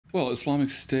Well, Islamic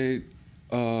State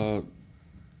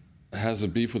has a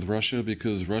beef with Russia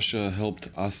because Russia helped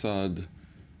Assad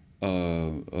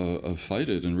fight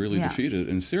it and really defeat it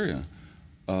in Syria.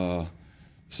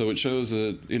 So it shows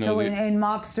that, you know... So in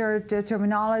mobster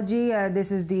terminology,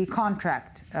 this is the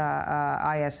contract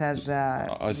IS has...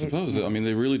 I suppose. I mean,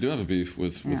 they really do have a beef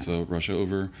with Russia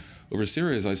over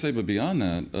Syria, as I say. But beyond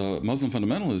that, Muslim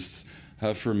fundamentalists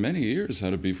have for many years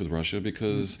had a beef with Russia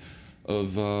because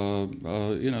of,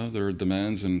 you know, their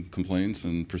demands and complaints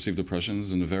and perceived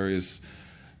oppressions in the various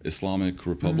Islamic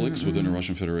republics within the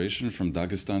Russian Federation, from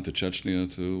Dagestan to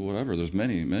Chechnya to whatever. There's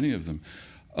many, many of them.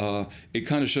 It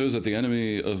kind of shows that the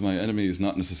enemy of my enemy is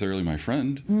not necessarily my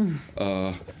friend.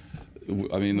 I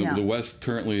mean, the West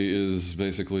currently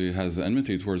has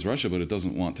enmity towards Russia, but it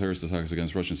doesn't want terrorist attacks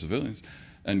against Russian civilians.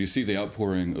 And you see the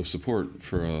outpouring of support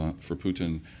for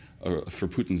Putin, for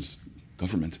Putin's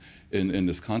government in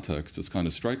this context. It's kind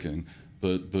of striking,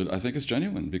 but I think it's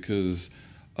genuine because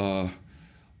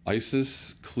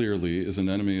ISIS clearly is an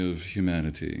enemy of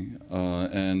humanity,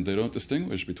 and they don't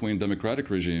distinguish between democratic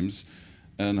regimes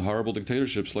and horrible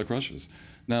dictatorships like Russia's.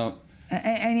 Now,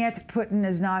 and yet Putin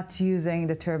is not using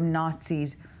the term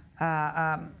Nazis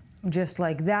just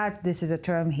like that. This is a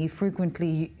term he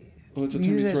frequently well, it's a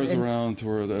term he throws around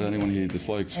toward anyone he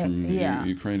dislikes, from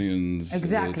Ukrainians.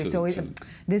 Exactly.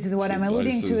 This is what I'm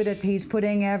alluding to, that he's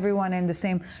putting everyone in the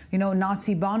same, you know,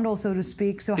 Nazi bundle, so to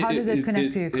speak. So how does it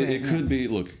connect to Ukraine? It could be.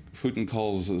 Look, Putin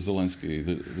calls Zelensky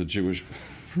the Jewish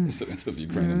president of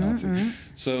Ukraine a Nazi.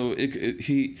 So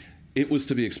it was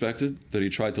to be expected that he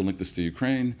tried to link this to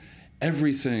Ukraine.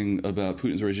 Everything about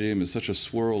Putin's regime is such a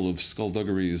swirl of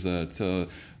skullduggeries that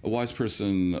a wise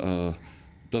person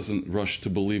doesn't rush to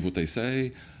believe what they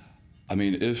say. I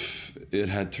mean, if it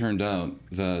had turned out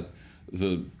that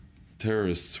the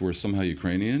terrorists were somehow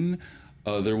Ukrainian,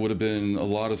 there would have been a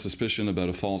lot of suspicion about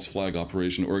a false flag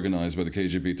operation organized by the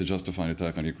KGB to justify an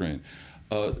attack on Ukraine.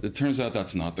 It turns out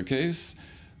that's not the case,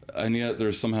 and yet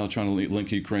they're somehow trying to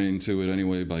link Ukraine to it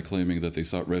anyway by claiming that they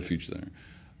sought refuge there,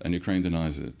 and Ukraine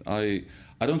denies it. I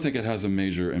don't think it has a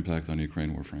major impact on the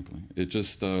Ukraine war, frankly. It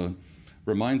just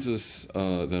reminds us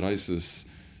that ISIS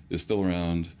is still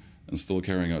around and still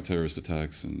carrying out terrorist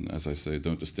attacks, and as I say,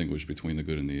 don't distinguish between the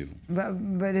good and the evil.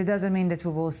 But it doesn't mean that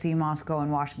we will see Moscow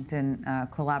and Washington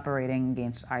collaborating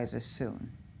against ISIS soon.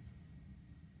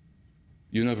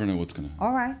 You never know what's going to happen.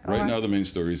 All right. Right now, the main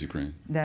story is Ukraine.